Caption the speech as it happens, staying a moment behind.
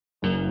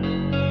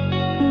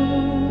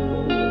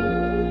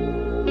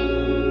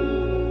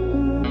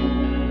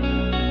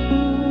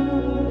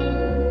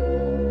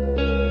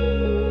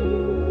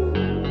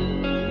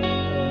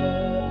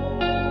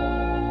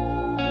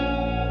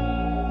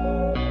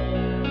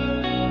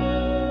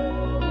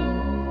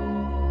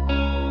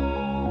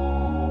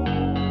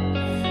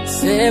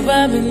Seva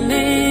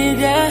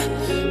menina,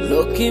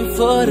 looking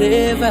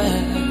forever.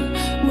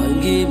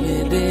 Mangi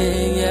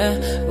medenya,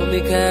 mami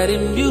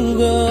karim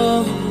yugo.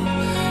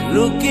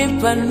 Looking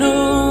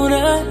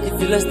panuna, if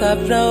you stop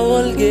now,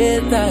 all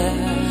get that.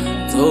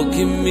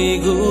 Talking me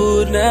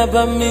good,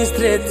 never me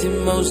straight in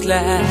most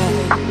life.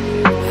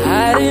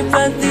 Hari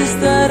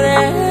patistare,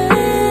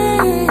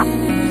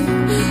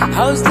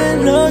 how's the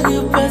long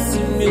you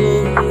passing me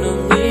on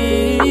me?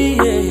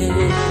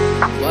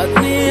 What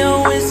me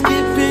always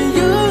keeping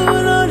you,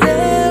 no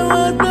they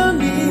want to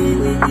me.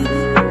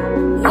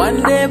 One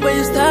day but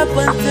you stop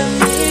and tell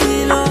me,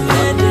 no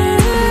matter.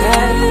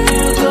 Carry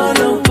you go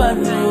no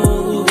PANU.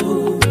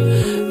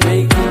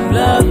 Making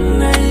love,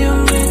 now you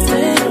may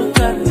say no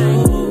PANU.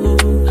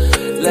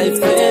 Life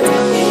very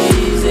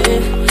easy,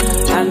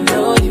 I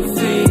know you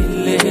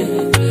feel it.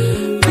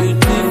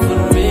 Beautiful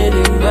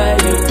meeting by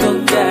you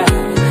talk,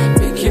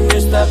 making me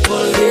stop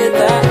all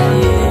that.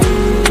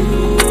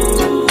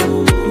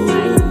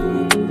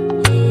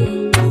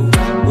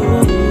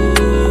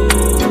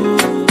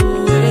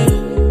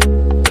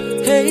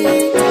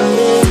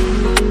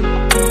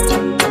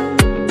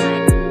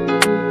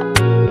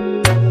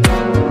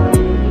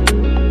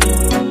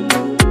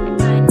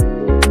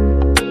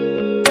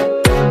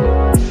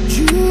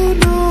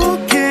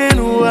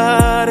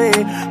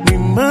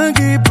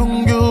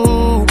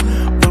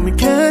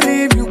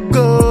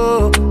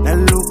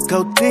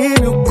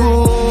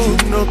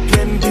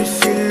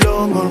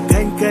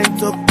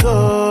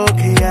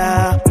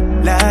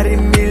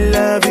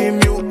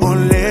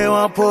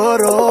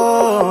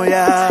 Poro,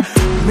 yeah.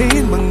 Me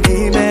mangi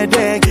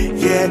medek,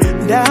 yeah.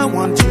 And I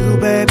want you,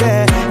 baby,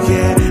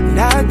 yeah. And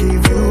I'll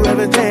give you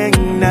everything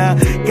now.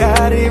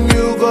 Got him,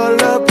 you go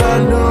love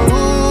PANU.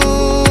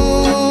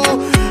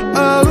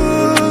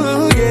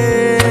 Oh,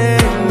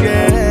 yeah,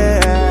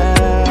 yeah.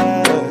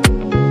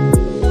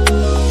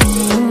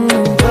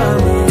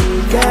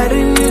 Got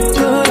him, you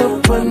go love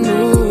PANU.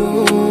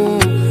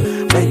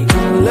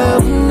 Making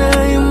love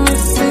now, you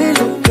miss it,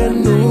 look at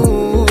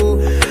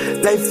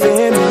life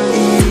very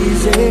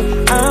easy,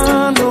 I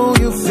know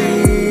you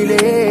feel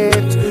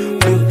it.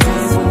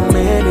 Beautiful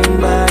man in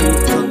my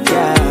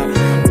yeah,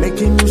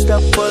 making you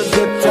stop all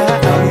the time.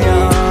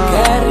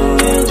 Carry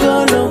you go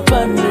no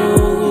PANU.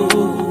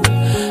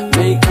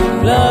 Making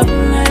love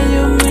now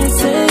you may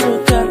say you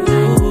can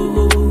do.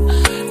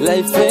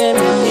 Life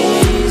very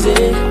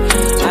easy,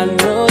 I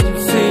know you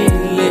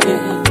feel it.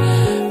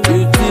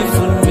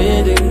 Beautiful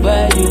meeting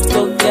by you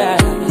talk,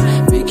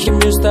 making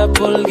you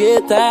stop all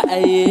get that.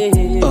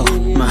 Oh,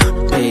 my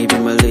baby,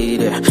 my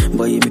lady.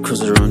 Boy, you be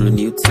cruising around a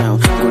new town.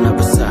 Gonna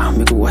basa,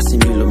 me go watch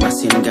him, you look my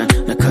sin gun.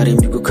 Na carry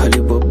me go call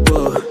it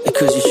bobo.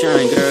 Because you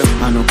shine, girl.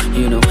 I know,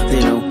 you know, they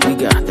know, we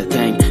got the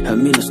thing. I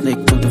mean, a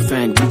snake, don't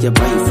offend. We just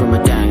buy you from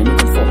a dime. You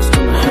can focus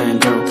on my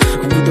hand, girl.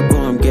 We be the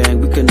bomb gang,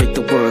 we can make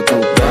the world go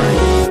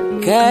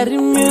by. Carry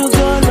me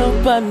go no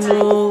PANU.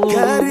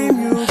 Carry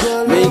you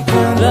go make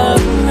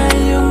love, now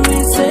you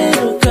may say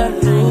you can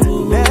do.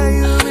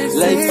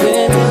 Life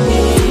very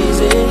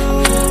easy,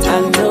 I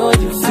know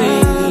you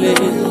feel it.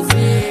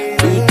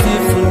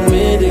 Beautiful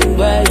meeting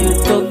by you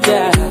talk,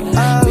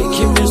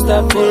 making me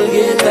stop all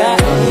get that.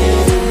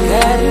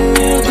 Carry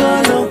me go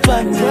no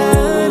PANU.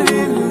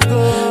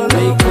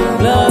 Making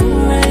love,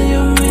 now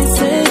you may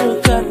say you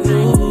can do.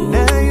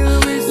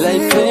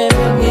 Life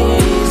very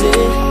easy,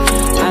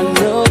 I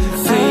know you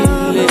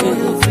feel it.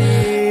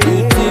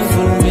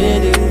 Beautiful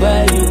meeting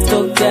by you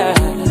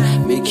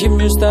talk, making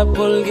me stop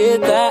all get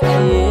that.